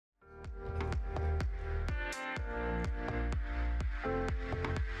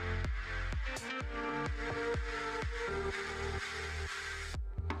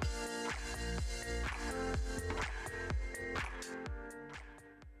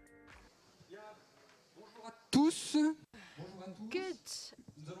tous. Good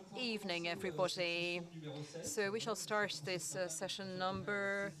evening, everybody. So we shall start this session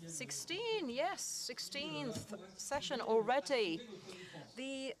number 16. Yes, 16th session already.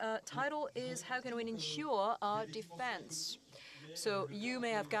 The title is How Can We Ensure Our Defense? So you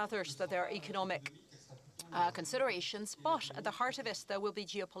may have gathered that there are economic considerations, but at the heart of it, there will be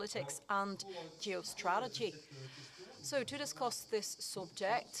geopolitics and geostrategy. So to discuss this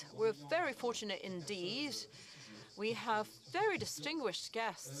subject, we're very fortunate indeed. We have very distinguished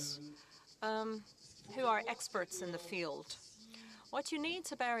guests who are experts in the field. What you need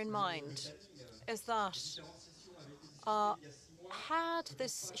to bear in mind is that had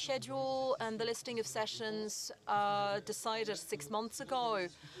this schedule and the listing of sessions decided 6 months ago,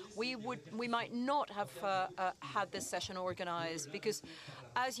 we might not have had this session organized because,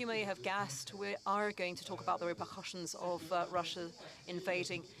 as you may have guessed, we are going to talk about the repercussions of Russia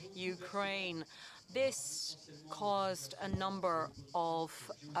invading Ukraine. This caused a number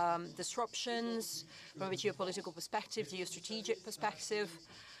of disruptions from a geopolitical perspective, geostrategic perspective.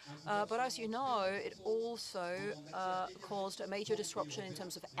 But as you know, it also caused a major disruption in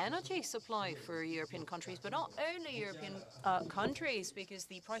terms of energy supply for European countries, but not only European countries, because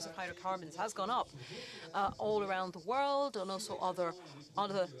the price of hydrocarbons has gone up all around the world, and also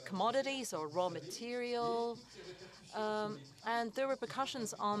other commodities or raw material. And the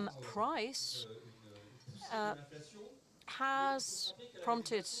repercussions on price has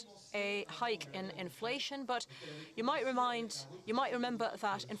prompted a hike in inflation, but you might remember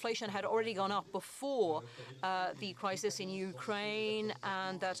that inflation had already gone up before the crisis in Ukraine,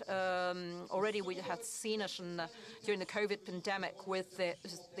 and that already we had seen it during the COVID pandemic with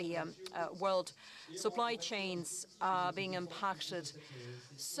the world supply chains being impacted.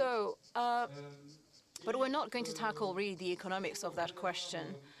 So, but we're not going to tackle really the economics of that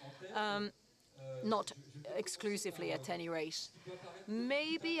question. Not exclusively, at any rate.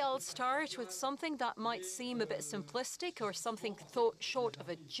 Maybe I'll start with something that might seem a bit simplistic or something short of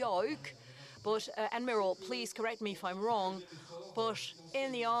a joke. But, Admiral, please correct me if I'm wrong, but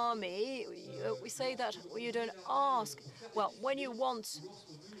in the army, we say that you don't ask, well, when you want,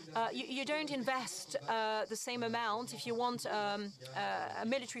 you don't invest the same amount if you want a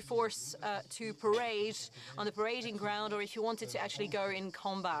military force to parade on the parading ground or if you want it to actually go in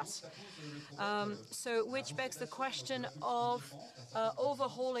combat. So which begs the question of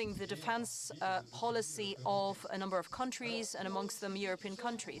overhauling the defense policy of a number of countries, and amongst them European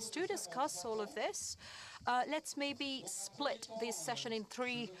countries. To discuss all of this, let's maybe split this session in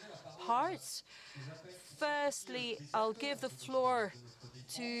 3 parts. Firstly, I'll give the floor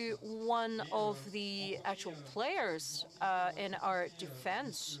to one of the actual players in our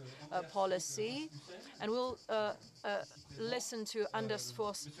defense policy, and we'll listen to Anders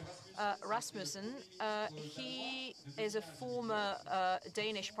Fogh Rasmussen. He is a former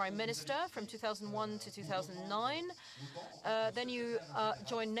Danish Prime Minister from 2001 to 2009. Then you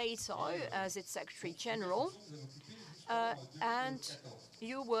joined NATO as its Secretary General, and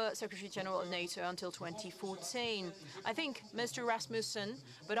you were Secretary General of NATO until 2014. I think, Mr. Rasmussen,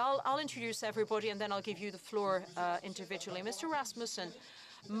 but I'll introduce everybody and then I'll give you the floor individually. Mr. Rasmussen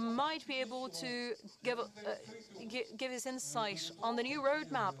might be able to give his insight on the new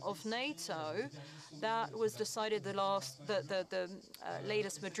roadmap of NATO that was decided the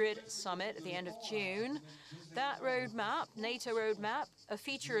latest Madrid summit at the end of June. That roadmap, NATO roadmap,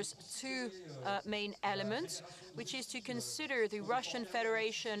 features 2 main elements, which is to consider the Russian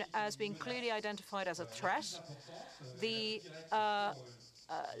Federation as being clearly identified as a threat, the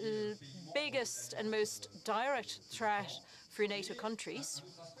biggest and most direct threat for NATO countries.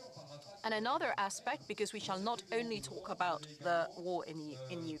 And another aspect, because we shall not only talk about the war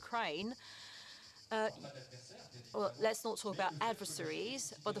in Ukraine, well, let's not talk about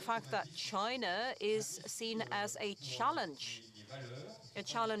adversaries, but the fact that China is seen as a challenge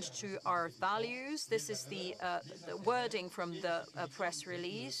to our values. This is the wording from the press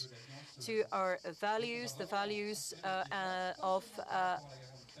release, to our values, the values of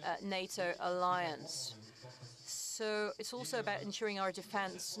NATO alliance. So it's also about ensuring our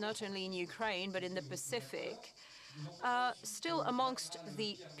defense, not only in Ukraine, but in the Pacific. Still amongst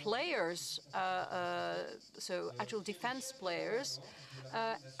the players, so actual defense players,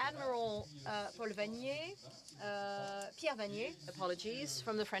 Admiral Pierre VANDIER, apologies,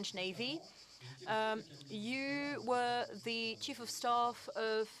 from the French Navy. You were the Chief of Staff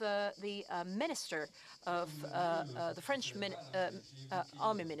of the Minister of the French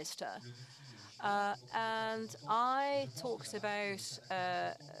Army Minister. And I talked about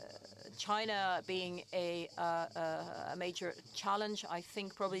China being a major challenge, I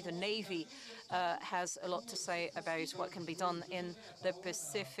think probably the Navy has a lot to say about what can be done in the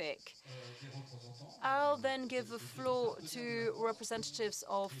Pacific. I'll then give the floor to representatives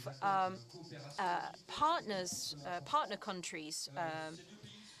of partner countries.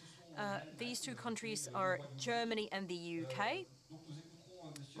 These two countries are Germany and the UK.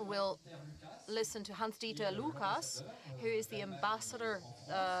 We'll listen to Hans-Dieter Lucas, who is the ambassador,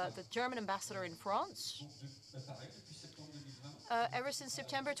 the German ambassador in France. Ever since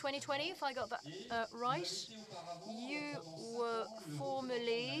September 2020, if I got that right, you were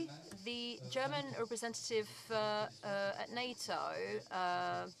formerly the German representative at NATO.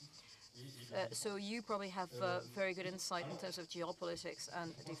 So you probably have very good insight in terms of geopolitics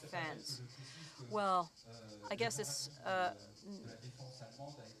and defense. Well, I guess it's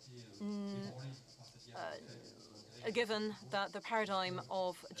given that the paradigm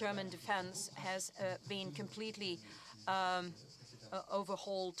of German defense has been completely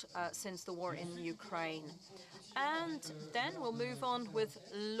overhauled since the war in Ukraine. And then we'll move on with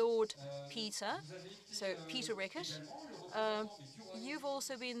Lord Peter, so Peter Rickett. You've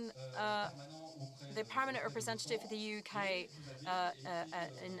also been the permanent representative of the UK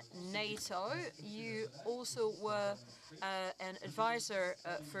in NATO. You also were an advisor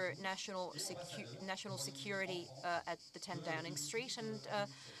for national security at the 10 Downing Street, and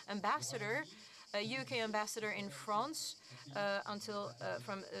ambassador, UK ambassador in France until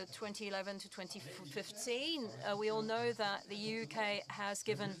from 2011 to 2015. We all know that the UK has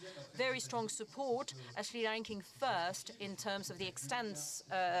given very strong support, actually ranking first in terms of the extent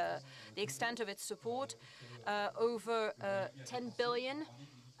of its support, over 10 billion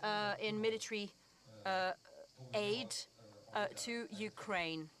in military aid to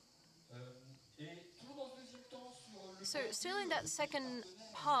Ukraine. So still in that second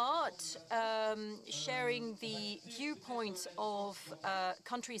part, sharing the viewpoints of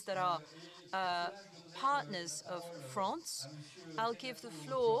countries that are partners of France, I'll give the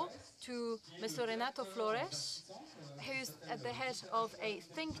floor to Mr. Renato FLORES, who's at the head of a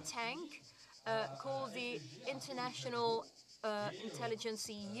think tank called the International Intelligence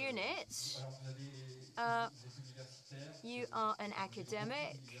Unit. You are an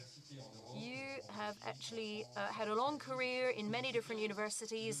academic. You have actually had a long career in many different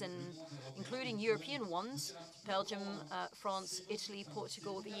universities, and including European ones, Belgium, France, Italy,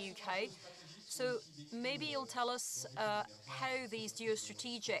 Portugal, the UK. So maybe you'll tell us how these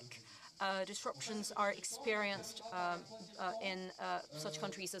geostrategic disruptions are experienced in such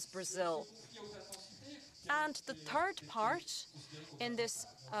countries as Brazil. And the third part in this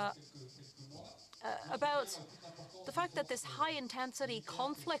about the fact that this high-intensity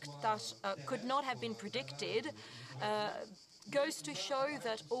conflict that could not have been predicted goes to show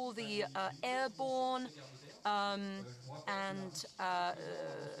that all the airborne and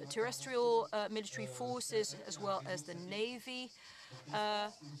terrestrial military forces, as well as the Navy,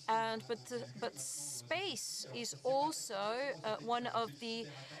 but space is also one of the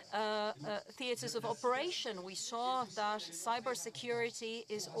theaters of operation. We saw that cybersecurity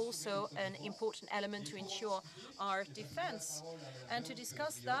is also an important element to ensure our defense. And to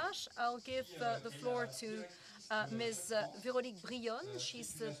discuss that, I'll give the floor to Ms. Veronique BRIONNE.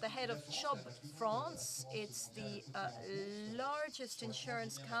 She's the head of Chubb France. It's the largest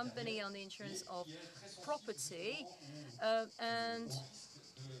insurance company on the insurance of property, and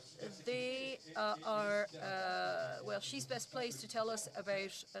they are, well, she's best placed to tell us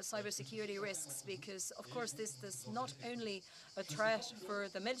about cybersecurity risks, because, of course, this is not only a threat for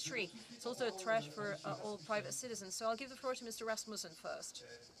the military, it's also a threat for all private citizens. So I'll give the floor to Mr. Rasmussen first.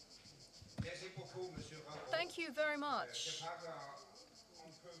 Thank you very much.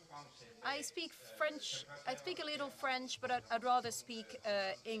 I speak French. I speak a little French, but I'd rather speak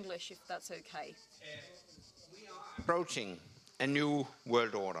English, if that's okay. We are approaching a new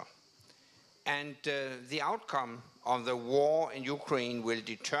world order, and the outcome of the war in Ukraine will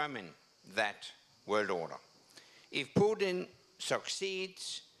determine that world order. If Putin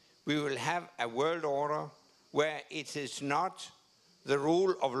succeeds, we will have a world order where it is not the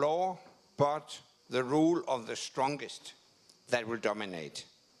rule of law, but the rule of the strongest that will dominate.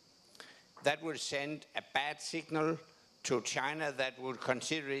 That will send a bad signal to China that will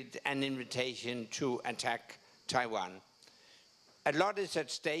consider it an invitation to attack Taiwan. A lot is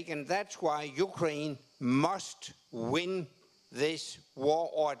at stake, and that's why Ukraine must win this war,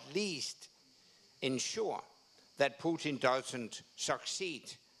 or at least ensure that Putin doesn't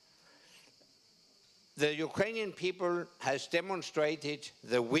succeed. The Ukrainian people has demonstrated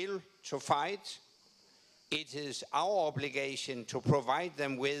the will to fight. It is our obligation to provide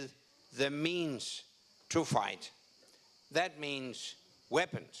them with the means to fight. That means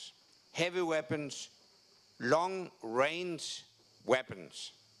weapons, heavy weapons, long-range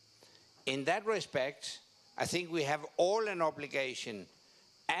weapons. In that respect, I think we have all an obligation,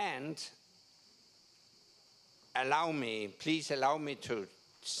 and please allow me to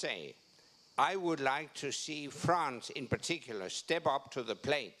say, I would like to see France in particular step up to the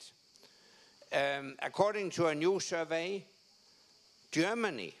plate. According to a new survey,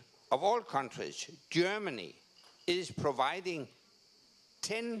 Germany, of all countries, Germany is providing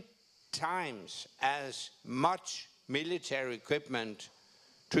 10 times as much military equipment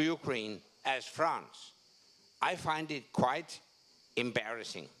to Ukraine as France. I find it quite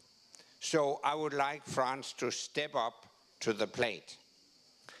embarrassing. So I would like France to step up to the plate.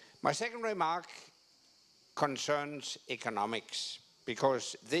 My second remark concerns economics,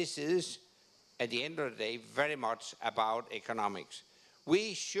 because this is, at the end of the day, very much about economics.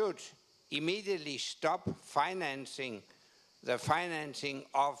 We should immediately stop financing the financing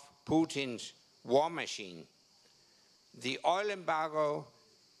of Putin's war machine. The oil embargo,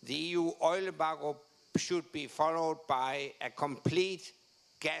 the EU oil embargo, should be followed by a complete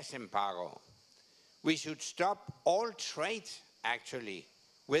gas embargo. We should stop all trade, actually,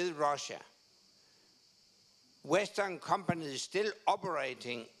 with Russia. Western companies still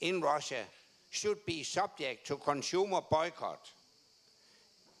operating in Russia should be subject to consumer boycott.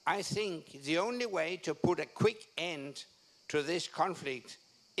 I think the only way to put a quick end to this conflict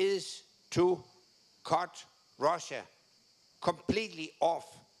is to cut Russia completely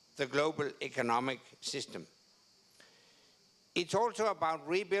off the global economic system. It's also about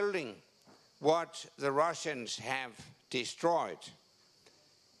rebuilding what the Russians have destroyed.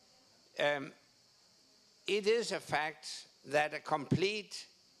 It is a fact that a complete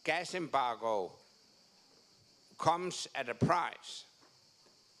gas embargo comes at a price.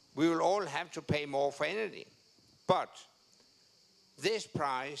 We will all have to pay more for energy, but this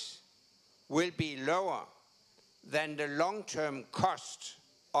price will be lower than the long-term cost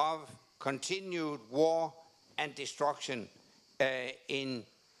of continued war and destruction in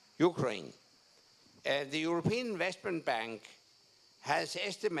Ukraine. The European Investment Bank has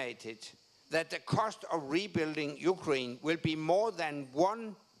estimated that the cost of rebuilding Ukraine will be more than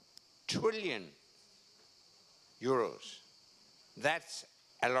 1 trillion euros. That's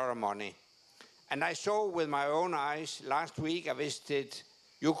a lot of money. And I saw with my own eyes, last week I visited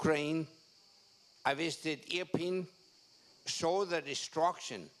Ukraine, I visited Irpin, saw the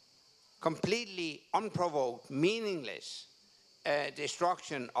destruction, completely unprovoked, meaningless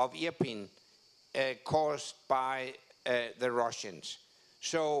destruction of Irpin caused by the Russians.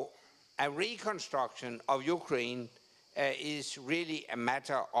 So a reconstruction of Ukraine is really a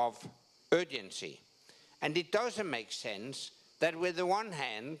matter of urgency. And it doesn't make sense that with the one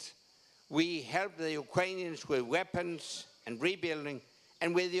hand, we help the Ukrainians with weapons and rebuilding,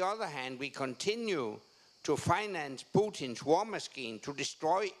 and with the other hand, we continue to finance Putin's war machine to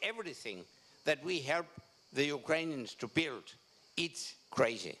destroy everything that we help the Ukrainians to build. It's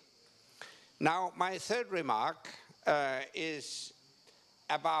crazy. Now, my third remark is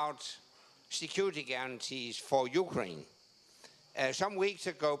about security guarantees for Ukraine. Some weeks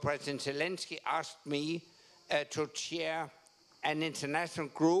ago, President Zelensky asked me to chair an international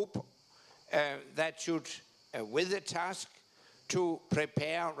group that should, with the task, to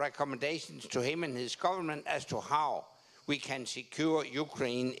prepare recommendations to him and his government as to how we can secure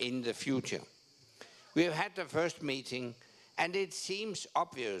Ukraine in the future. We have had the first meeting, and it seems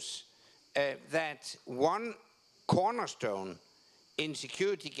obvious that one cornerstone in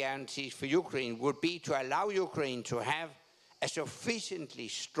security guarantees for Ukraine would be to allow Ukraine to have a sufficiently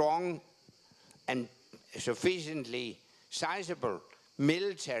strong and sufficiently sizable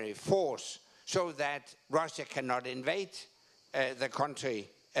military force so that Russia cannot invade the country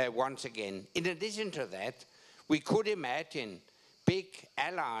once again. In addition to that, we could imagine big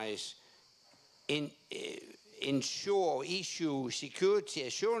allies issue security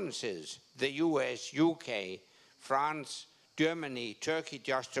assurances, the US, UK, France, Germany, Turkey,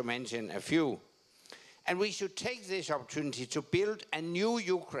 just to mention a few. And we should take this opportunity to build a new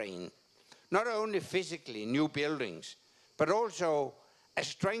Ukraine, not only physically new buildings, but also a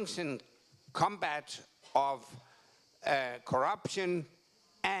strengthened combat of corruption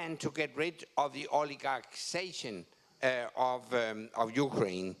and to get rid of the oligarchization of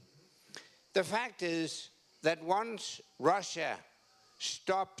Ukraine. The fact is that once Russia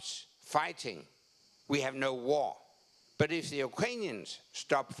stops fighting, we have no war. But if the Ukrainians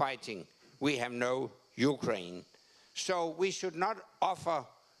stop fighting, we have no Ukraine. So we should not offer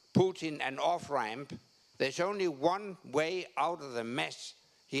Putin an off-ramp. There's only one way out of the mess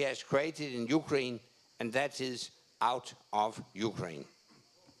he has created in Ukraine, and that is out of Ukraine.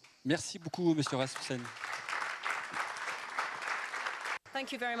 Merci beaucoup, Monsieur Rasmussen.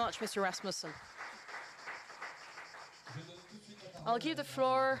 Thank you very much, Mr. Rasmussen. I'll give the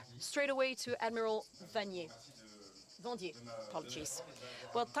floor straight away to Admiral Vandier. Apologies.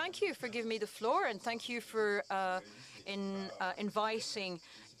 Well, thank you for giving me the floor, and thank you for inviting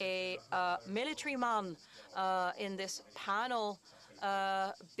a military man in this panel,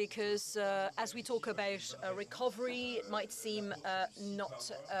 because as we talk about recovery, it might seem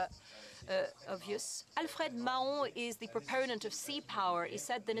not obvious. Alfred Mahon is the proponent of sea power. He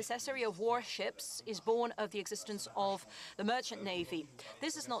said the necessity of warships is born of the existence of the merchant navy.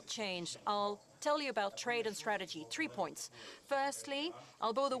 This has not changed. I'll tell you about trade and strategy. 3 points. Firstly,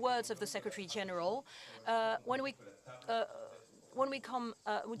 I'll borrow the words of the Secretary General. When we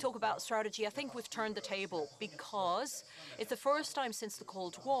talk about strategy, I think we've turned the table, because it's the first time since the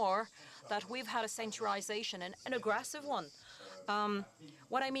Cold War that we've had a centralization, and an aggressive one.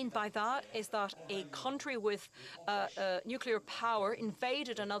 What I mean by that is that a country with nuclear power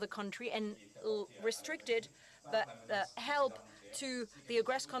invaded another country and restricted the help to the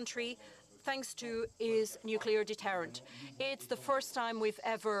aggressor country thanks to his nuclear deterrent. It's the first time we've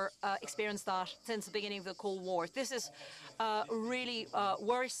ever experienced that since the beginning of the Cold War. This is really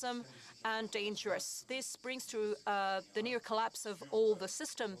worrisome and dangerous. This brings to the near collapse of all the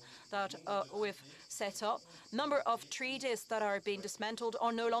system that we've set up. Number of treaties that are being dismantled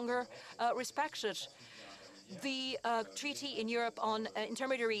are no longer respected. The treaty in Europe on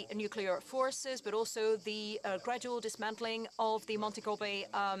intermediary nuclear forces, but also the gradual dismantling of the Montego Bay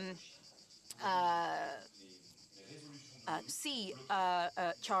Sea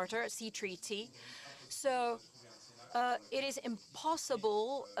Charter, Sea Treaty. So it is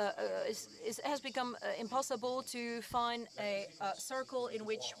impossible, it has become impossible to find a circle in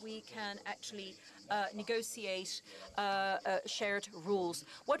which we can actually negotiate shared rules.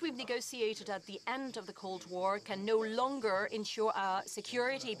 What we've negotiated at the end of the Cold War can no longer ensure our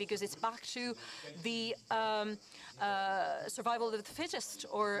security, because it's back to the survival of the fittest,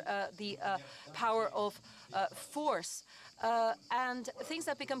 or the power of force. And things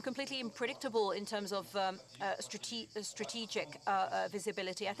that become completely unpredictable in terms of strategic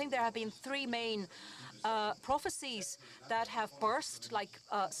visibility. I think there have been 3 main prophecies that have burst like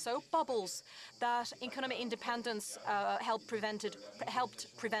soap bubbles, that economic independence helped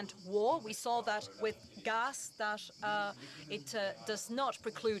prevent war. We saw that with gas, that it does not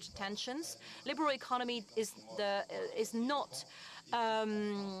preclude tensions. Liberal economy is not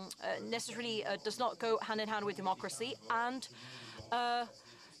necessarily does not go hand in hand with democracy, and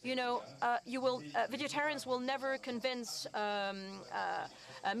vegetarians will never convince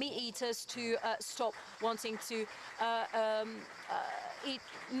meat eaters to stop wanting to eat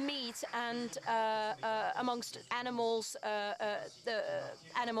meat, and amongst animals, the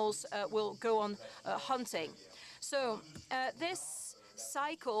animals will go on hunting. So this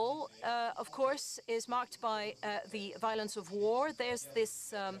cycle, of course, is marked by the violence of war. There's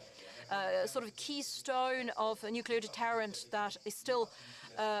this sort of keystone of a nuclear deterrent that is still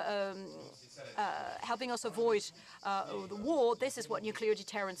helping us avoid the war. This is what nuclear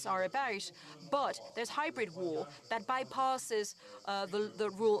deterrents are about. But there's hybrid war that bypasses the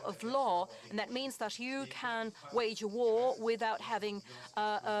rule of law, and that means that you can wage a war without having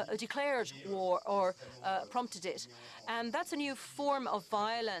declared war or prompted it. And that's a new form of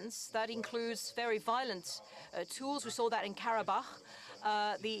violence that includes very violent tools. We saw that in Karabakh.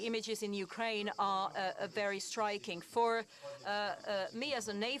 The images in Ukraine are very striking. For me as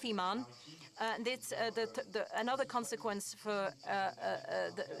a Navy man, and it's another consequence for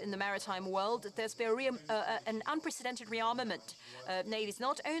in the maritime world. There's been an unprecedented rearmament of navies.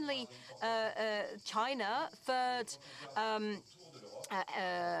 Not only China, third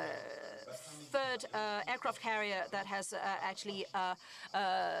aircraft carrier that has actually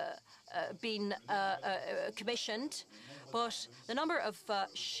been commissioned, but the number of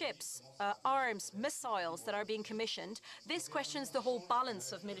ships, arms, missiles that are being commissioned, this questions the whole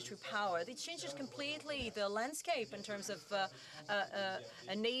balance of military power. It changes completely the landscape in terms of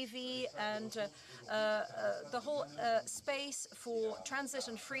a navy, and the whole space for transit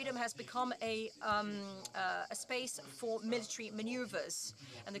and freedom has become a space for military maneuvers,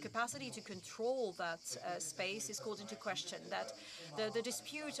 and the capacity to control that space is called into question. That the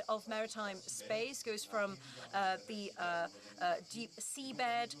dispute of maritime space goes from the deep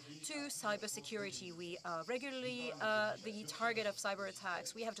seabed to cybersecurity. We are regularly the target of cyber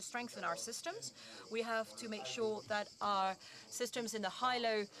attacks. We have to strengthen our systems. We have to make sure that our systems in the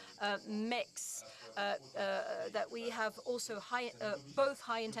high-low mix that we have also both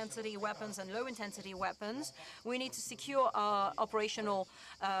high-intensity weapons and low-intensity weapons. We need to secure our operational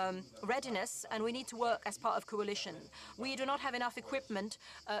readiness, and we need to work as part of coalition. We do not have enough equipment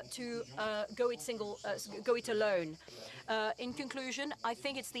to go it alone. In conclusion, I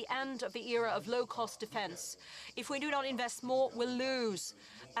think it's the end of the era of low-cost defense. If we do not invest more, we'll lose.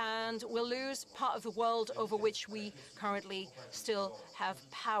 And we'll lose part of the world over which we currently still have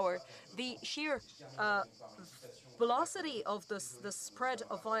power. The sheer velocity of the spread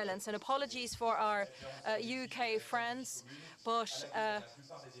of violence, and apologies for our UK friends, but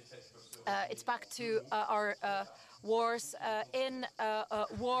it's back to our wars. In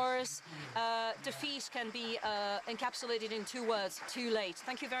wars, defeat can be encapsulated in 2 words: too late.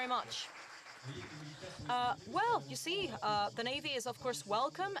 Thank you very much. Well, you see, the Navy is of course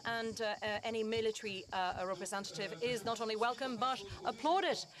welcome, and any military representative is not only welcome but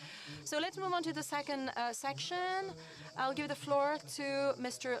applauded. So let's move on to the second section. I'll give the floor to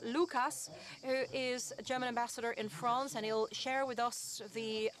Mr. Lucas, who is German ambassador in France, and he'll share with us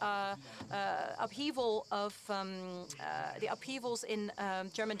the upheavals in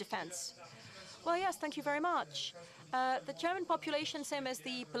German defense. Well, yes, thank you very much. The German population, same as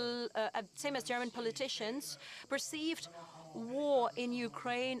German politicians, perceived war in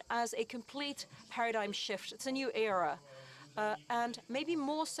Ukraine as a complete paradigm shift. It's a new era, and maybe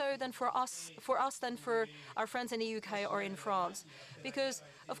more so than for us than for our friends in the UK or in France, because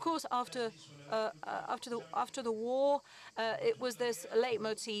of course after the war, it was this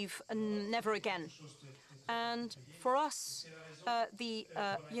leitmotif: never again. And for us,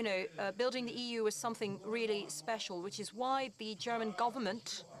 building the EU was something really special, which is why the German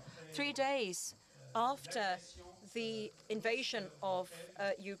government, 3 days after the invasion of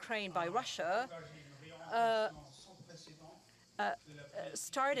Ukraine by Russia,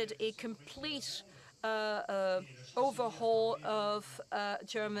 started a complete overhaul of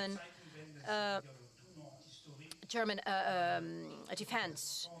German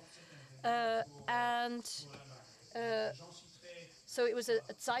defense. So it was a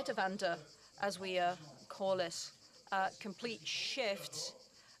Zeitenwende, as we call it, a complete shift.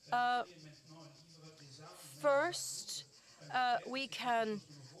 First, we can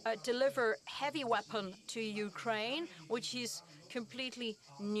deliver heavy weapon to Ukraine, which is completely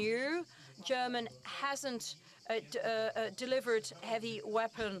new. Germany hasn't delivered heavy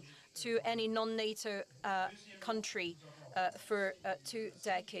weapon to any non-NATO country for 2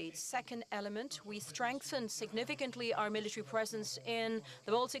 decades. Second element, we strengthened significantly our military presence in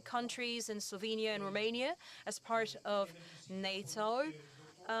the Baltic countries, in Slovenia and Romania, as part of NATO.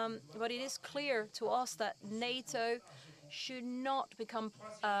 But it is clear to us that NATO should not become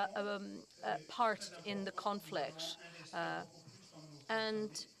part in the conflict.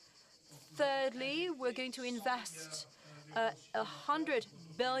 And thirdly, we're going to invest 100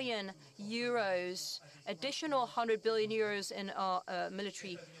 billion euros, additional 100 billion euros in our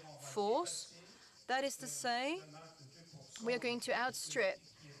military force. That is to say, we are going to outstrip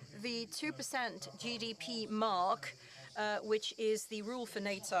the 2% GDP mark, which is the rule for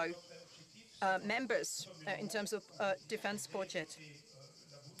NATO members in terms of defense budget.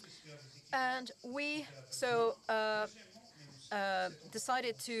 And we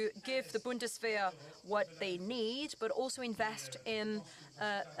decided to give the Bundeswehr what they need, but also invest in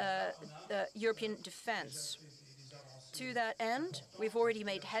European defense. To that end, we've already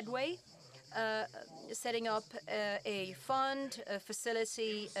made headway, setting up a fund, a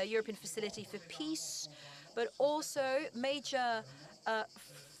facility, a European facility for peace, but also major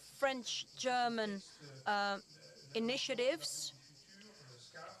French-German initiatives,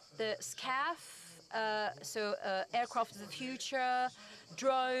 the SCAF, aircraft of the future,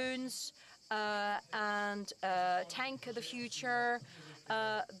 drones, and tank of the future.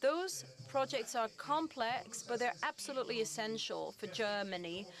 Those projects are complex, but they're absolutely essential for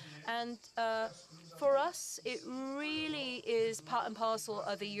Germany. And for us, it really is part and parcel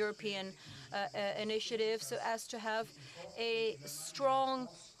of a European initiative, so as to have a strong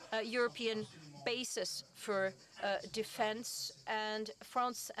European basis for defense, and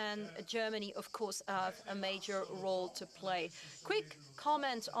France and Germany, of course, have a major role to play. Quick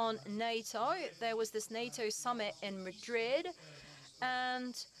comment on NATO. There was this NATO summit in Madrid,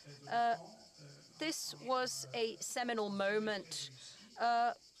 and this was a seminal moment,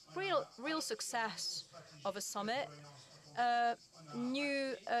 real success of a summit.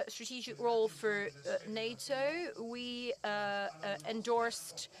 New strategic role for NATO. We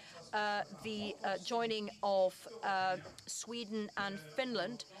endorsed the joining of Sweden and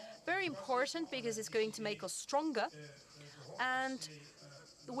Finland. Very important because it's going to make us stronger. And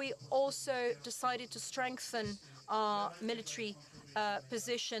we also decided to strengthen our military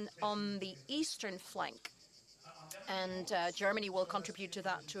position on the eastern flank. And Germany will contribute to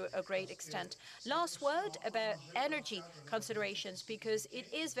that to a great extent. Last word about energy considerations, because it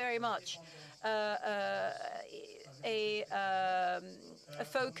is very much a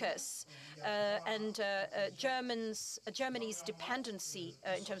focus, and Germany's dependency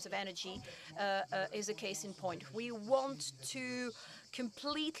in terms of energy is a case in point. We want to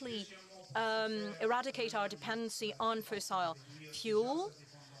completely eradicate our dependency on fossil fuel,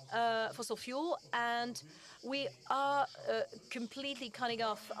 and we are completely cutting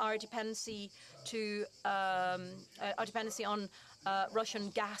off our dependency on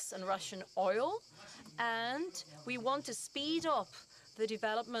Russian gas and Russian oil, and we want to speed up the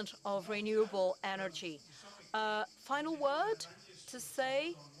development of renewable energy. Final word to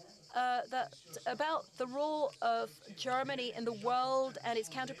say that about the role of Germany in the world and its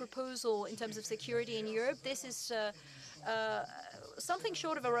counter-proposal in terms of security in Europe. This is something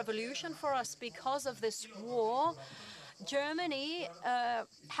short of a revolution for us because of this war. Germany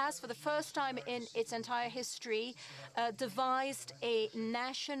has, for the first time in its entire history, devised a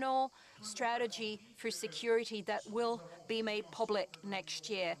national strategy for security that will be made public next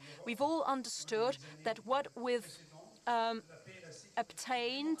year. We've all understood that what we've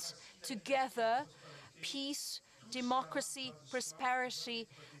obtained together, peace, democracy, prosperity,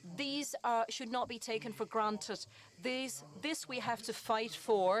 these should not be taken for granted. This we have to fight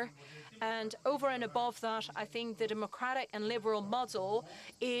for. And over and above that, I think the democratic and liberal model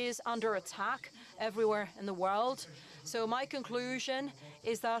is under attack everywhere in the world. So my conclusion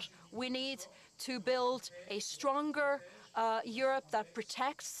is that we need to build a stronger Europe that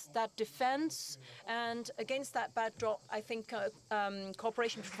protects, that defends, and against that backdrop, I think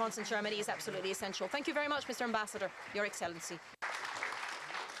cooperation between France and Germany is absolutely essential. Thank you very much, Mr. Ambassador, Your Excellency.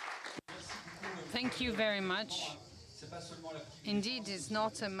 Thank you very much. Indeed, it's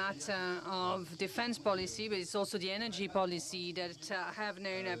not a matter of defense policy, but it's also the energy policy that have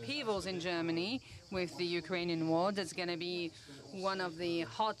known upheavals in Germany with the Ukrainian war. That's going to be one of the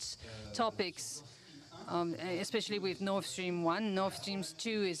hot topics, especially with Nord Stream 1. Nord Stream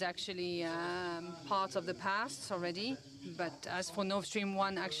 2 is actually part of the past already. But as for Nord Stream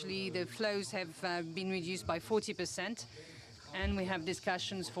 1, actually the flows have been reduced by 40%. And we have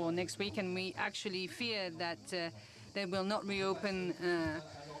discussions for next week, and we actually fear that they will not reopen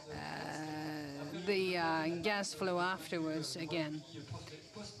the gas flow afterwards again.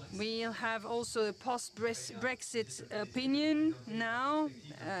 We'll have also a post-Brexit opinion now,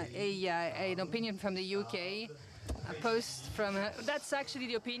 an opinion from the UK, a post from that's actually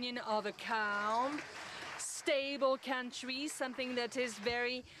the opinion of a calm, stable country, something that is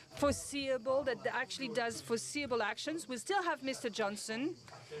very foreseeable, that actually does foreseeable actions. We still have Mr. Johnson,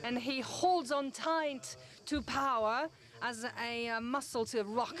 and he holds on tight to power as a muscle to a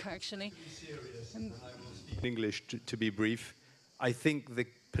rock, actually. In English, to be brief, I think the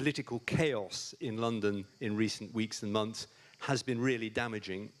political chaos in London in recent weeks and months has been really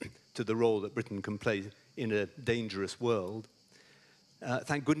damaging to the role that Britain can play in a dangerous world.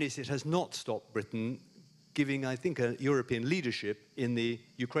 Thank goodness it has not stopped Britain giving, I think, a European leadership in the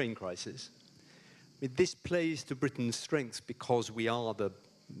Ukraine crisis. This plays to Britain's strengths because we are the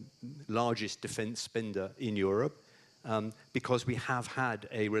largest defense spender in Europe, because we have had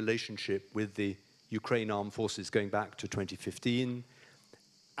a relationship with the Ukraine armed forces going back to 2015,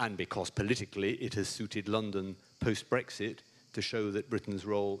 and because politically it has suited London post-Brexit to show that Britain's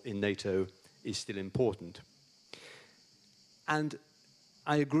role in NATO is still important. And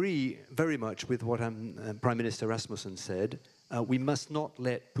I agree very much with what Prime Minister Rasmussen said. We must not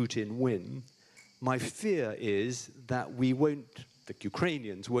let Putin win. My fear is that the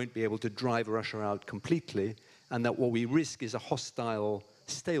Ukrainians won't be able to drive Russia out completely, and that what we risk is a hostile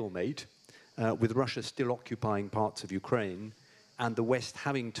stalemate, with Russia still occupying parts of Ukraine, and the West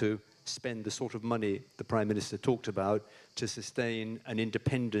having to spend the sort of money the Prime Minister talked about to sustain an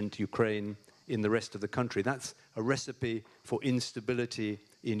independent Ukraine in the rest of the country. That's a recipe for instability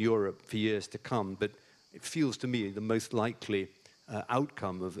in Europe for years to come, but it feels to me the most likely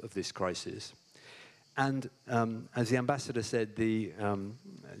outcome of this crisis. And as the ambassador said, the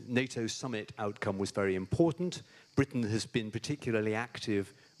NATO summit outcome was very important. Britain has been particularly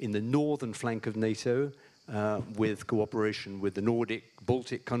active in the northern flank of NATO with cooperation with the Nordic,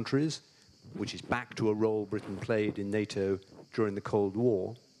 Baltic countries, which is back to a role Britain played in NATO during the Cold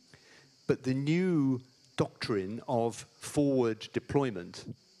War. But the new doctrine of forward deployment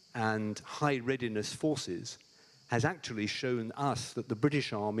and high readiness forces has actually shown us that the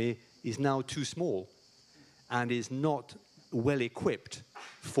British Army is now too small and is not well equipped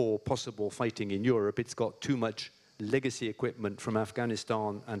for possible fighting in Europe. It's got too much legacy equipment from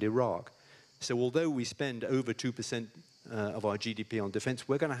Afghanistan and Iraq. So although we spend over 2% of our GDP on defense,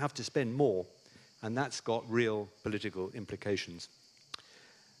 we're going to have to spend more. And that's got real political implications.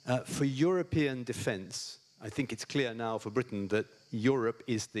 For European defense, I think it's clear now for Britain that Europe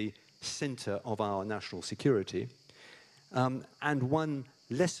is the center of our national security. And one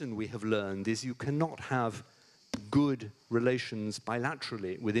lesson we have learned is you cannot have good relations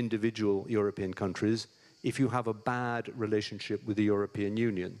bilaterally with individual European countries if you have a bad relationship with the European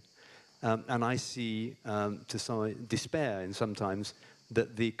Union. And I see, to some despair in sometimes,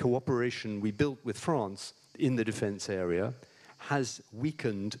 that the cooperation we built with France in the defense area has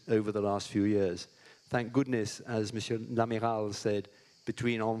weakened over the last few years. Thank goodness, as Monsieur l'Amiral said,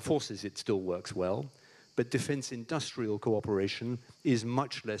 between armed forces it still works well, but defense industrial cooperation is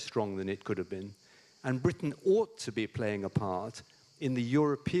much less strong than it could have been. And Britain ought to be playing a part in the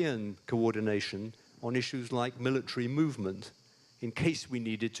European coordination on issues like military movement, in case we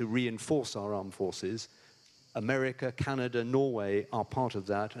needed to reinforce our armed forces. America, Canada, Norway are part of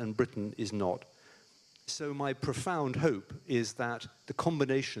that, and Britain is not. So my profound hope is that the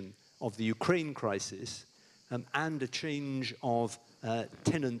combination of the Ukraine crisis and a change of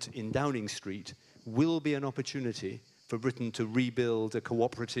tenant in Downing Street will be an opportunity for Britain to rebuild a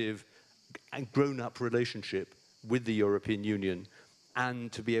cooperative and grown-up relationship with the European Union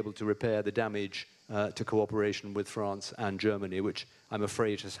and to be able to repair the damage to cooperation with France and Germany, which I'm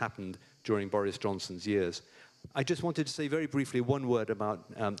afraid has happened during Boris Johnson's years. I just wanted to say very briefly one word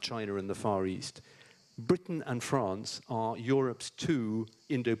about China and the Far East. Britain and France are Europe's two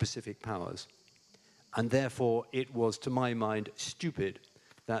Indo-Pacific powers, and therefore it was, to my mind, stupid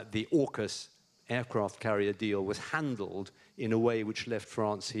that the AUKUS aircraft carrier deal was handled in a way which left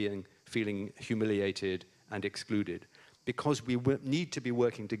France feeling humiliated and excluded. Because we need to be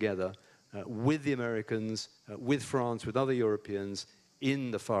working together with the Americans, with France, with other Europeans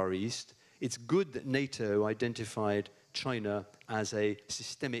in the Far East. It's good that NATO identified China as a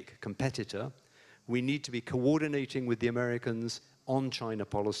systemic competitor. We need to be coordinating with the Americans on China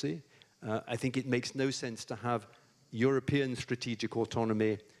policy. I think it makes no sense to have European strategic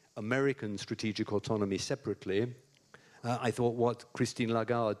autonomy, American strategic autonomy separately. I thought what Christine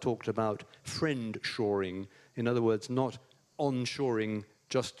Lagarde talked about, friend-shoring, in other words, not onshoring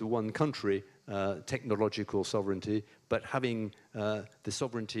just to one country, technological sovereignty, but having the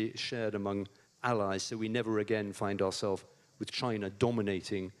sovereignty shared among allies so we never again find ourselves with China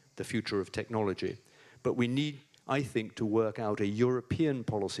dominating the future of technology. But we need, I think, to work out a European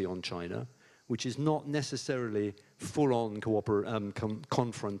policy on China, which is not necessarily full-on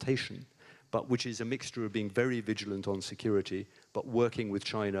confrontation, but which is a mixture of being very vigilant on security, but working with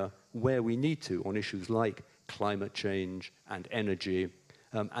China where we need to on issues like climate change and energy,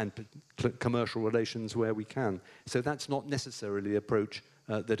 and commercial relations where we can. So that's not necessarily the approach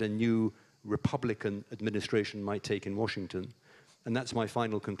that a new Republican administration might take in Washington. And that's my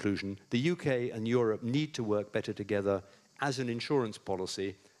final conclusion. The UK and Europe need to work better together as an insurance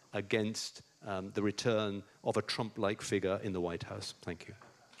policy against the return of a Trump-like figure in the White House. Thank you.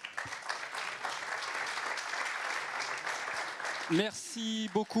 Merci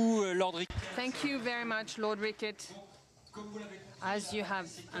beaucoup, Lord Rickett. Thank you very much, Lord Rickett. As you have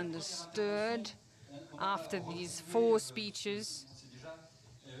understood, after these 4 speeches,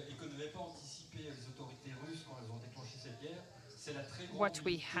 what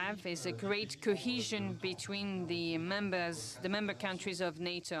we have is a great cohesion between the member countries of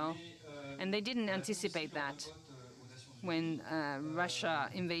NATO, and they didn't anticipate that when Russia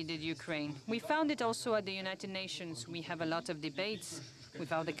invaded Ukraine. We found it also at the United Nations. We have a lot of debates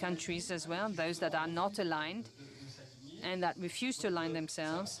with other countries as well, those that are not aligned and that refuse to align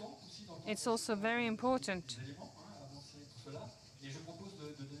themselves. It's also very important.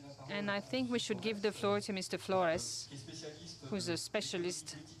 And I think we should give the floor to Mr. Flores, who's a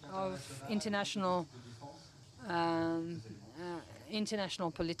specialist of international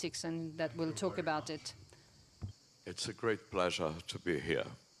politics, and that will talk about it. It's a great pleasure to be here.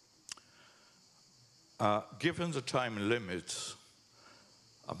 Given the time limits,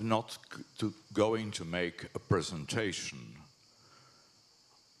 I'm not going to make a presentation.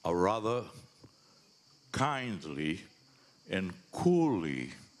 I rather kindly and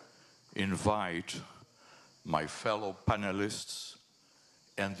coolly invite my fellow panelists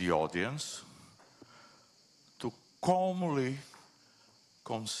and the audience to calmly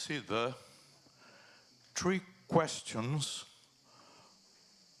consider 3 questions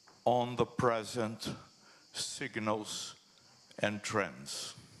on the present signals and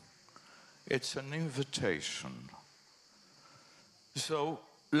trends. It's an invitation. So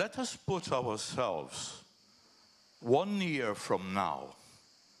let us put ourselves 1 year from now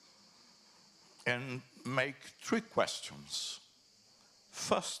and make 3 questions.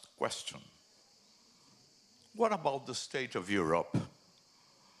 First question, what about the state of Europe?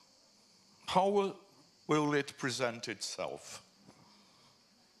 How will it present itself?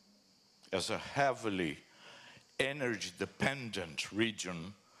 As a heavily energy-dependent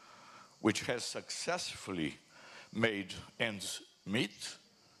region which has successfully made ends meet?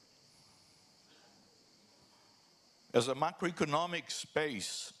 As a macroeconomic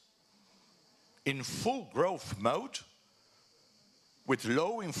space in full growth mode, with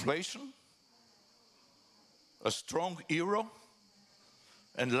low inflation, a strong euro,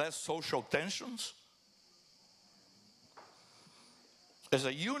 and less social tensions? As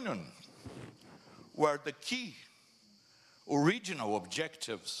a union where the key original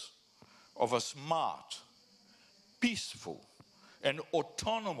objectives of a smart, peaceful, and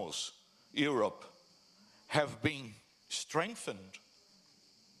autonomous Europe have been strengthened?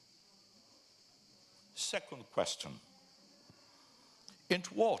 Second question, and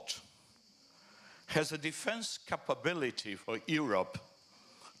what has a defense capability for Europe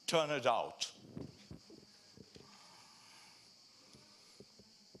turned out?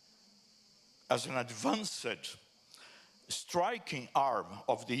 As an advanced striking arm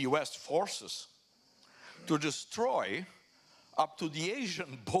of the US forces to destroy up to the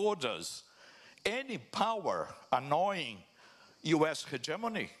Asian borders any power annoying US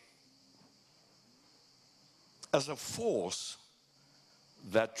hegemony? As a force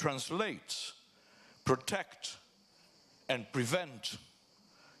that translates protect and prevent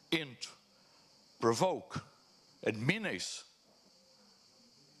into provoke and menace?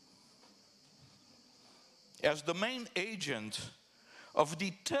 As the main agent of the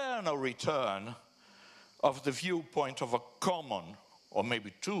eternal return of the viewpoint of a common, or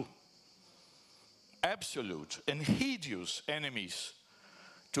maybe 2, absolute and hideous enemies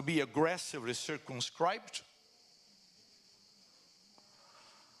to be aggressively circumscribed?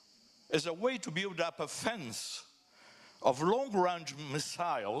 As a way to build up a fence of long-range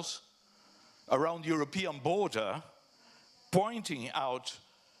missiles around the European border, pointing out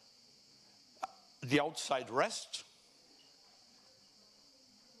the outside rest?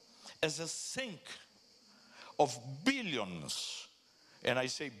 As a sink of billions, and I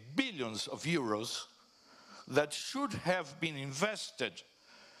say billions of euros, that should have been invested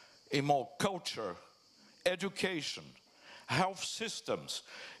in more culture, education, health systems,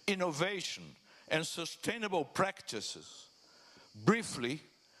 innovation, and sustainable practices. Briefly,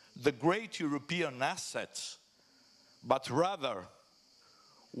 the great European assets, but rather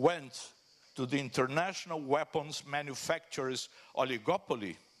went to the international weapons manufacturers'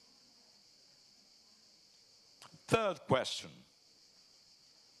 oligopoly. Third question,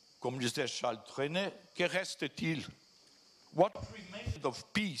 comme disait Charles Trenet, que reste-t-il? What remained of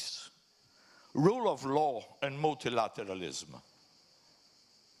peace, rule of law, and multilateralism?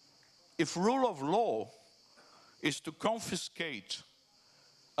 If rule of law is to confiscate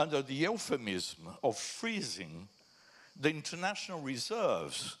under the euphemism of freezing the international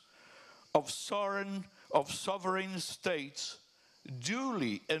reserves of sovereign states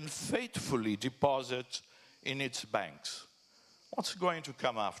duly and faithfully deposit in its banks, what's going to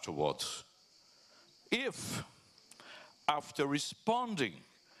come afterwards? If, after responding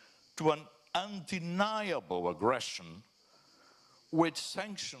to an undeniable aggression with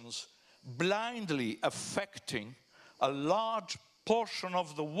sanctions blindly affecting a large portion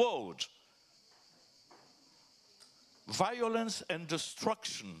of the world, violence and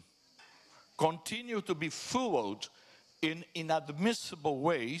destruction continue to be fueled in inadmissible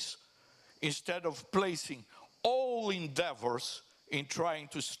ways, instead of placing all endeavors in trying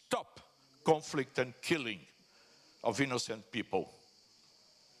to stop conflict and killing of innocent people?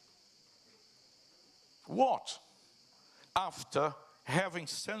 What, after having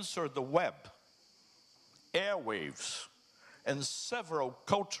censored the web, airwaves, and several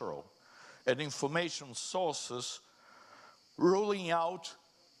cultural and information sources, ruling out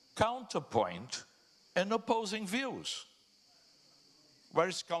counterpoint and opposing views? Where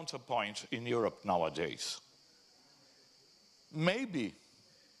is counterpoint in Europe nowadays? Maybe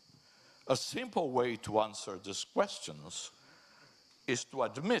a simple way to answer these questions is to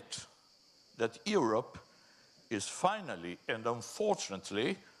admit that Europe is finally and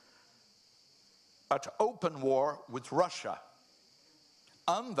unfortunately at open war with Russia,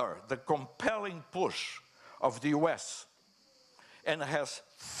 under the compelling push of the US, and has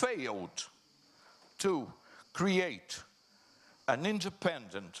failed to create an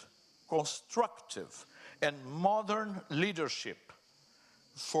independent, constructive, and modern leadership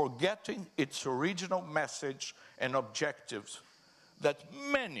forgetting its original message and objectives that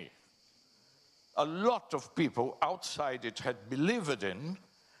a lot of people outside it had believed in,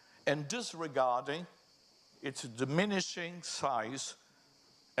 and disregarding its diminishing size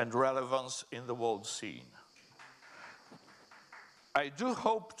and relevance in the world scene. I do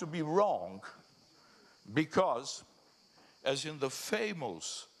hope to be wrong, because, as in the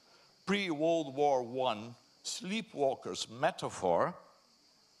famous pre-World War I sleepwalkers metaphor,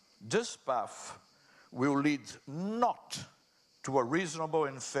 this path will lead not to a reasonable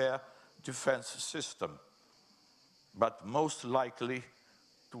and fair defense system, but most likely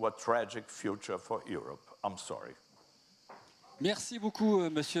to a tragic future for Europe. I'm sorry. Merci beaucoup,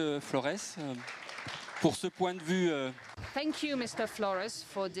 Monsieur Flores, pour ce point de vue. Thank you, Mr. Flores,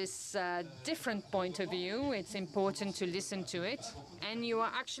 for this different point of view. It's important to listen to it. And you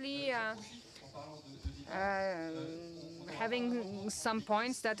are actually having some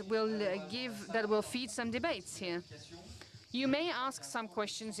points that will feed some debates here. You may ask some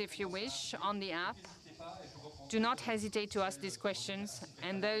questions if you wish on the app. Do not hesitate to ask these questions,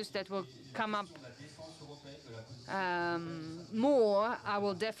 and those that will come up more, I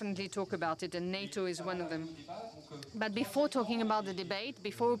will definitely talk about it, and NATO is one of them. But before talking about the debate,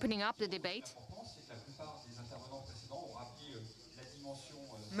 before opening up the debate,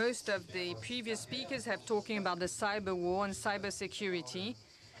 most of the previous speakers have talking about the cyber war and cyber security,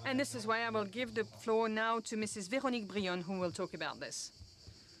 and this is why I will give the floor now to Mrs. Veronique BRIONNE, who will talk about this.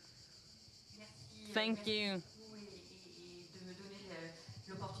 Thank you.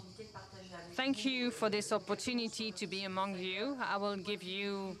 Thank you for this opportunity to be among you. I will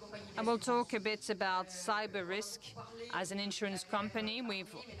talk a bit about cyber risk. As an insurance company,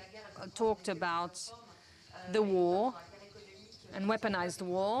 we've talked about the war and weaponized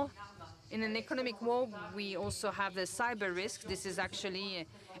war. In an economic war, we also have the cyber risk. This is actually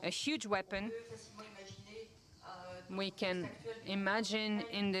a huge weapon. We can imagine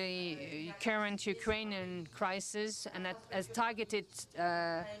in the current Ukrainian crisis a targeted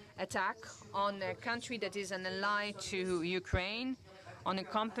attack on a country that is an ally to Ukraine, on a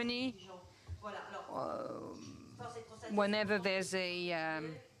company. Whenever there's a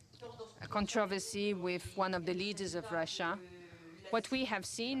controversy with one of the leaders of Russia, what we have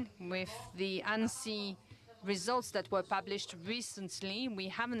seen with the ANSI results that were published recently, we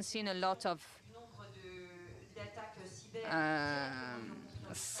haven't seen a lot of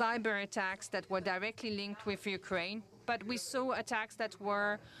cyber attacks that were directly linked with Ukraine, but we saw attacks that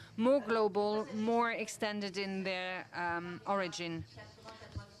were more global, more extended in their origin.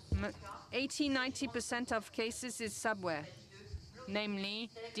 80–90% of cases is subware. Namely,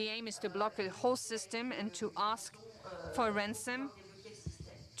 the aim is to block a whole system and to ask for ransom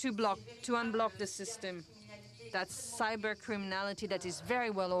to unblock the system. That's cyber criminality that is very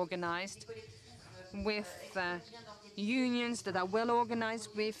well organized, with unions that are well organized,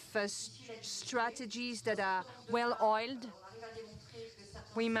 with strategies that are well oiled.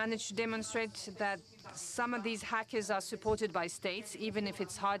 We managed to demonstrate that some of these hackers are supported by states, even if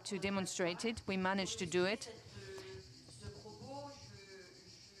it's hard to demonstrate it. We managed to do it.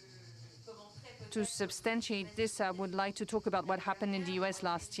 To substantiate this, I would like to talk about what happened in the US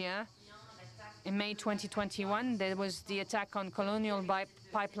last year. In May 2021, there was the attack on Colonial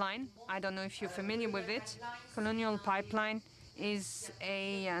Pipeline. I don't know if you're familiar with it. Colonial Pipeline is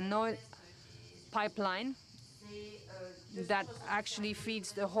a oil pipeline that actually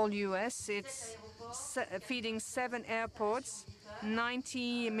feeds the whole US. It's feeding 7 airports,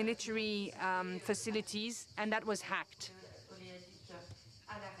 90 military facilities, and that was hacked.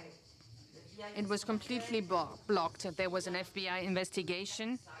 It was completely blocked. There was an FBI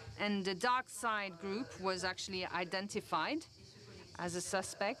investigation, and the dark side group was actually identified as a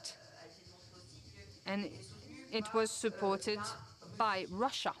suspect, and it was supported by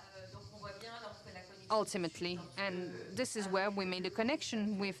Russia, ultimately. And this is where we made a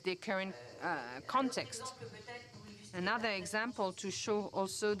connection with the current context. Another example to show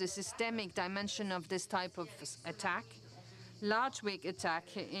also the systemic dimension of this type of attack. Large-wig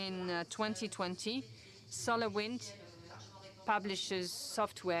attack in 2020. SolarWind publishes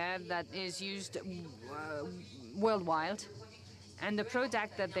software that is used worldwide, and the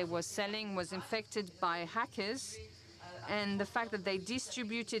product that they were selling was infected by hackers, and the fact that they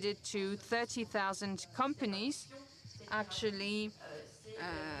distributed it to 30,000 companies actually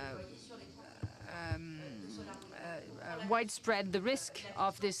widespread the risk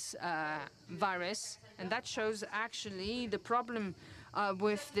of this virus. And that shows actually the problem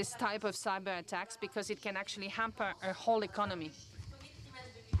with this type of cyber attacks, because it can actually hamper a whole economy.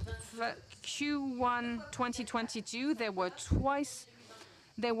 For Q1 2022, there were twice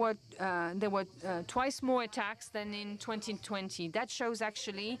there were twice more attacks than in 2020. That shows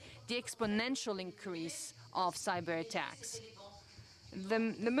actually the exponential increase of cyber attacks.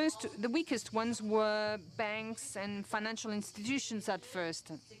 The weakest ones were banks and financial institutions at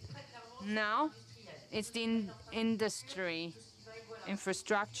first. Now, it's the industry,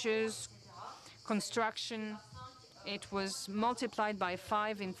 infrastructures, construction. It was multiplied by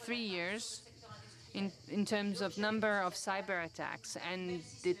 5 in 3 years in terms of number of cyber attacks. And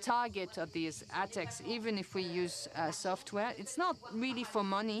the target of these attacks, even if we use software, it's not really for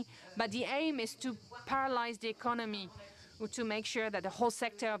money, but the aim is to paralyze the economy, or to make sure that the whole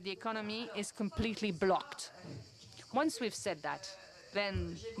sector of the economy is completely blocked. Once we've said that,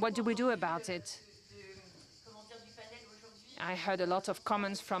 then what do we do about it? I heard a lot of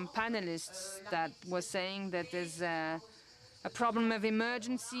comments from panelists that were saying that there's a problem of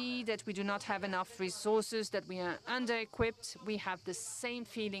emergency, that we do not have enough resources, that we are under-equipped. We have the same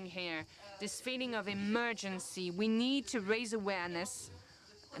feeling here, this feeling of emergency. We need to raise awareness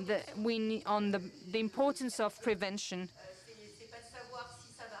on the importance of prevention.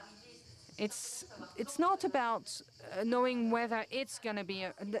 It's not about knowing whether it's going to be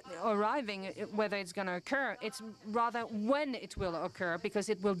arriving, whether it's going to occur. It's rather when it will occur, because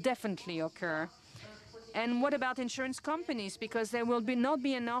it will definitely occur. And what about insurance companies? Because there will not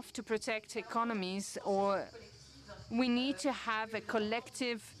be enough to protect economies, or we need to have a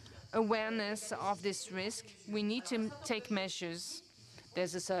collective awareness of this risk. We need to take measures.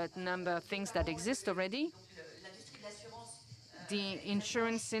 There's a certain number of things that exist already. The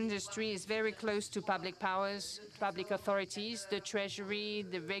insurance industry is very close to public powers, public authorities, the treasury,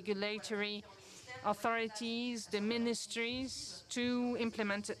 the regulatory authorities, the ministries, to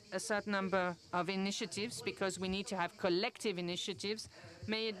implement a certain number of initiatives, because we need to have collective initiatives,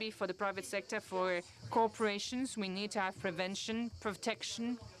 may it be for the private sector, for corporations. We need to have prevention,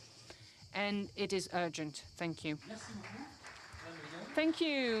 protection, and it is urgent. Thank you. Thank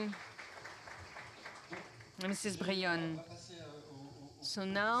you, Mrs. Brionne. So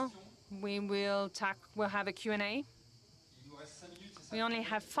now we'll have a Q&A. We only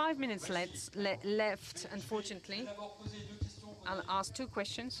have 5 minutes left, unfortunately. I'll ask 2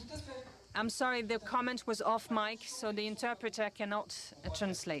 questions. I'm sorry, the comment was off mic, so the interpreter cannot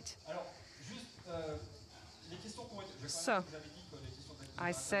translate. So,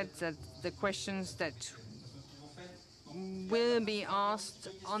 I said that the questions that will be asked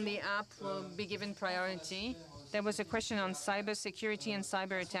on the app will be given priority. There was a question on cybersecurity and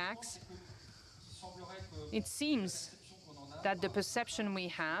cyber attacks. It seems that the perception we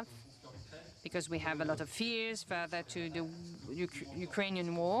have, because we have a lot of fears further to the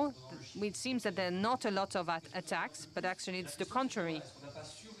Ukrainian war, it seems that there are not a lot of attacks, but actually it's the contrary.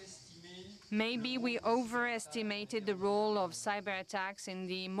 Maybe we overestimated the role of cyber attacks in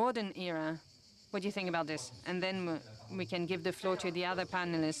the modern era. What do you think about this? And then we can give the floor to the other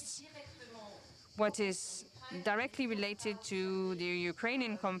panelists. What is directly related to the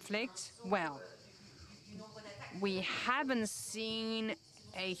Ukrainian conflict? Well, we haven't seen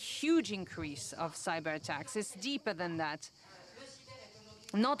a huge increase of cyber attacks. It's deeper than that.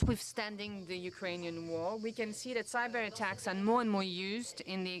 Notwithstanding the Ukrainian war, we can see that cyber attacks are more and more used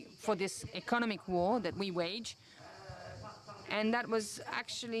for this economic war that we wage. And that was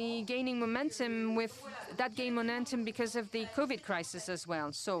actually gaining momentum gained momentum because of the COVID crisis as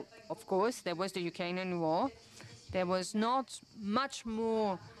well. So, of course, there was the Ukrainian war. There was not much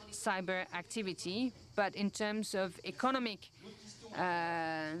more cyber activity, but in terms of economic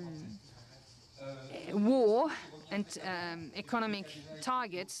war and economic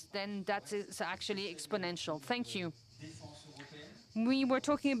targets, then that is actually exponential. Thank you. We were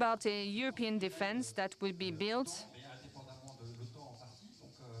talking about a European defense that would be built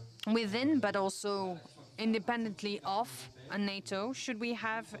within, but also independently of NATO. Should we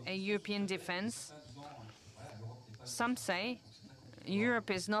have a European defense? Some say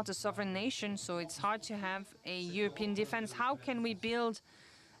Europe is not a sovereign nation, so it's hard to have a European defense. How can we build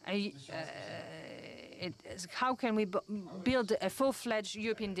a full-fledged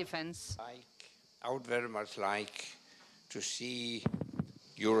European defense? I would very much like to see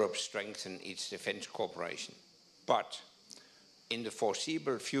Europe strengthen its defense cooperation. But in the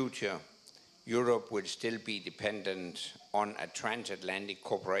foreseeable future, Europe will still be dependent on a transatlantic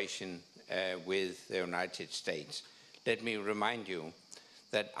cooperation with the United States. Let me remind you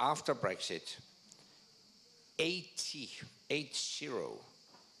that after Brexit,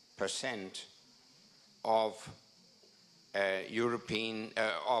 80% of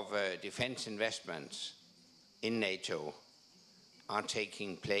defense investments in NATO are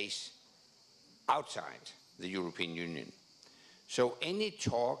taking place outside the European Union. So any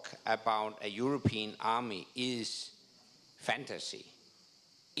talk about a European army is fantasy.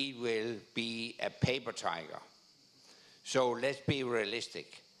 It will be a paper tiger. So let's be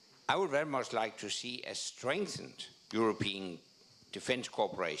realistic. I would very much like to see a strengthened European defense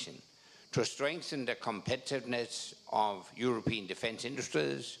cooperation to strengthen the competitiveness of European defense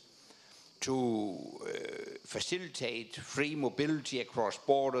industries, to facilitate free mobility across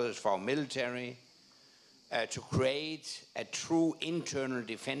borders for our military, to create a true internal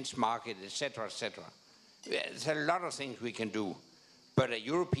defense market, etc., etc. There's a lot of things we can do, but a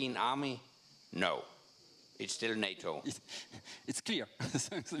European army, no. It's still NATO. It's clear.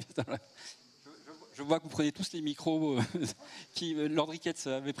 Je vois que vous prenez tous les micros. Lord Ricketts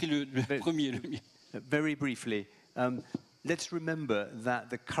avait pris le premier. Very briefly, let's remember that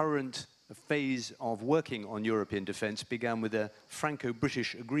the current phase of working on European defence began with a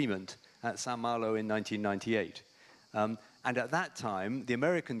Franco-British agreement at Saint-Malo in 1998. And at that time, the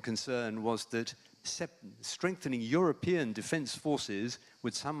American concern was that strengthening European defence forces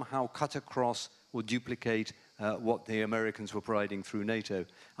would somehow cut across or duplicate what the Americans were providing through NATO.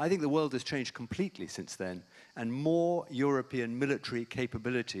 I think the world has changed completely since then, and more European military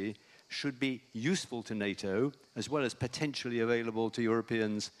capability should be useful to NATO, as well as potentially available to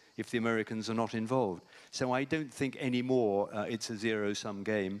Europeans if the Americans are not involved. So I don't think anymore it's a zero-sum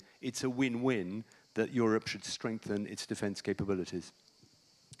game. It's a win-win that Europe should strengthen its defence capabilities.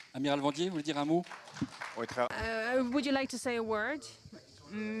 Amiral Vandier, vous voulez dire un mot? Would you like to say a word?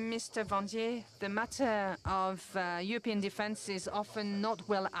 Mr. Vandier, the matter of European defense is often not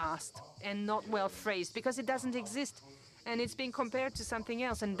well asked and not well phrased because it doesn't exist and it's being compared to something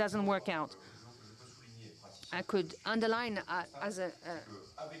else and doesn't work out. I could underline as a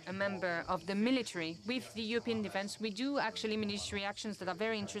member of the military, with the European defense, we do actually military actions that are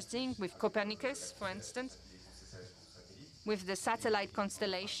very interesting, with Copernicus, for instance, with the satellite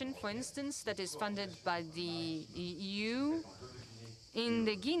constellation, for instance, that is funded by the EU, in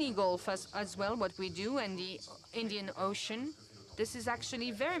the Guinea Gulf as well, what we do, and the Indian Ocean. This is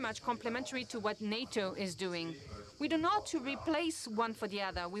actually very much complementary to what NATO is doing. We do not to replace one for the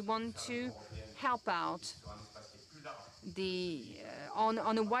other. We want to help out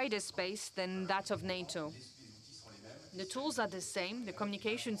on a wider space than that of NATO. The tools are the same, the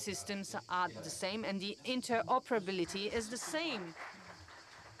communication systems are the same, and the interoperability is the same.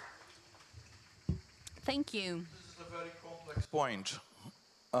 Thank you. This is a very complex point.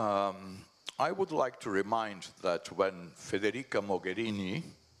 I would like to remind that when Federica Mogherini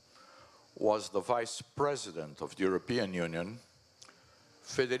was the Vice President of the European Union,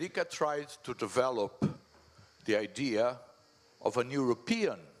 Federica tried to develop the idea of an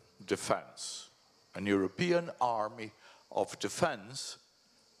European defense, an European army of defense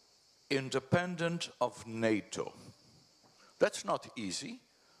independent of NATO. That's not easy.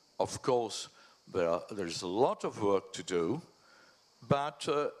 Of course, there's a lot of work to do, but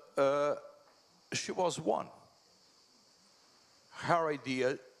she was one. Her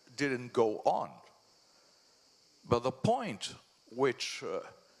idea didn't go on. But the point which,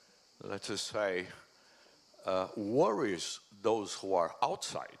 let us say, worries those who are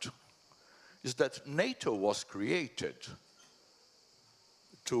outside is that NATO was created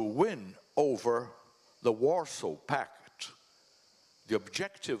to win over the Warsaw Pact. The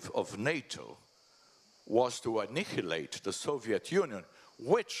objective of NATO was to annihilate the Soviet Union,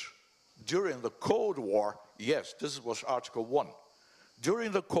 which during the Cold War, yes, this was Article 1.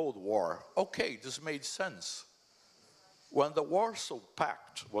 During the Cold War, okay, this made sense. When the Warsaw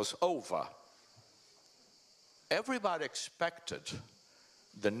Pact was over, everybody expected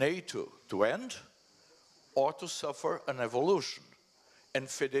the NATO to end or to suffer an evolution. And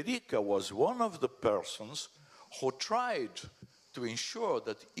Federica was one of the persons who tried to ensure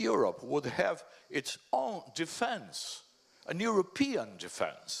that Europe would have its own defense, an European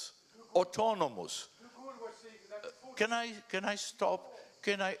defense, autonomous. Can I stop?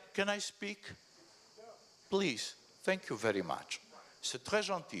 Can I speak? Please. Thank you very much. C'est très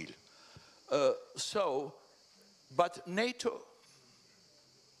gentil. But NATO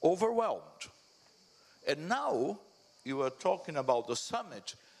overwhelmed. And now you are talking about the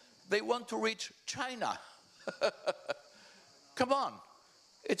summit. They want to reach China. Come on.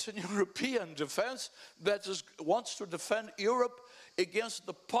 It's an European defense that wants to defend Europe against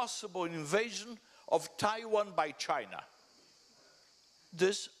the possible invasion of Taiwan by China.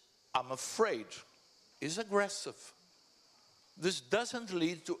 This, I'm afraid, is aggressive. This doesn't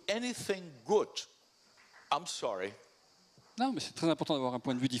lead to anything good. I'm sorry. Non, mais c'est très important d'avoir un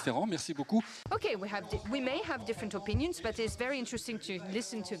point de vue différent. Merci beaucoup. Okay, we may have different opinions, but it's very interesting to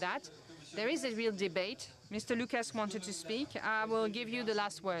listen to that. There is a real debate. Mr. Lucas wanted to speak. I will give you the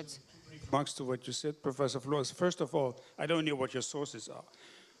last words. Remarks to what you said, Professor Flores. First of all, I don't know what your sources are,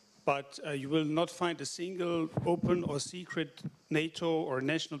 but you will not find a single open or secret NATO or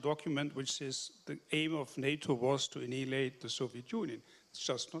national document which says the aim of NATO was to annihilate the Soviet Union. It's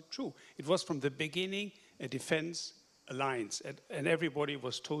just not true. It was from the beginning a defense alliance, and everybody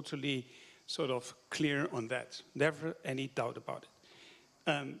was totally sort of clear on that. Never any doubt about it.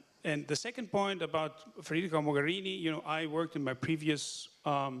 And the second point about Federica Mogherini, you know, I worked in my previous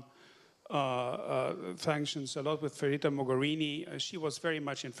functions a lot with Federica Mogherini. She was very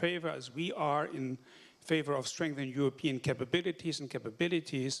much in favor, as we are, in favor of strengthening European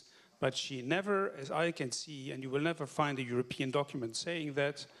capabilities, but she never, as I can see, and you will never find a European document saying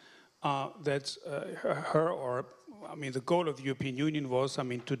that, the goal of the European Union was,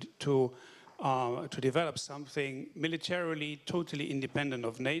 to develop something militarily totally independent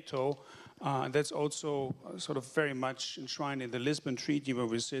of NATO. That's also sort of very much enshrined in the Lisbon Treaty, where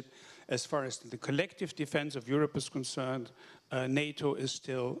we said, as far as the collective defense of Europe is concerned, NATO is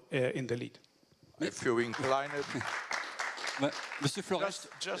still in the lead. I feel inclined. Monsieur Flores.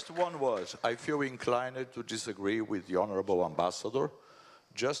 Just one word. I feel inclined to disagree with the Honorable Ambassador.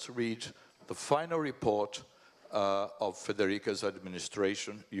 Just read the final report of Federica's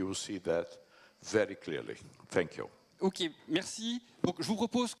administration. You will see that very clearly. Thank you. Ok, merci. Donc, je vous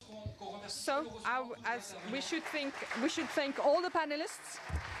propose qu'on remercie. So, we should thank all the panelists.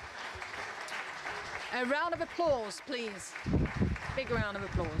 A round of applause, please. Big round of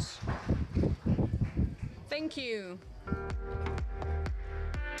applause. Thank you.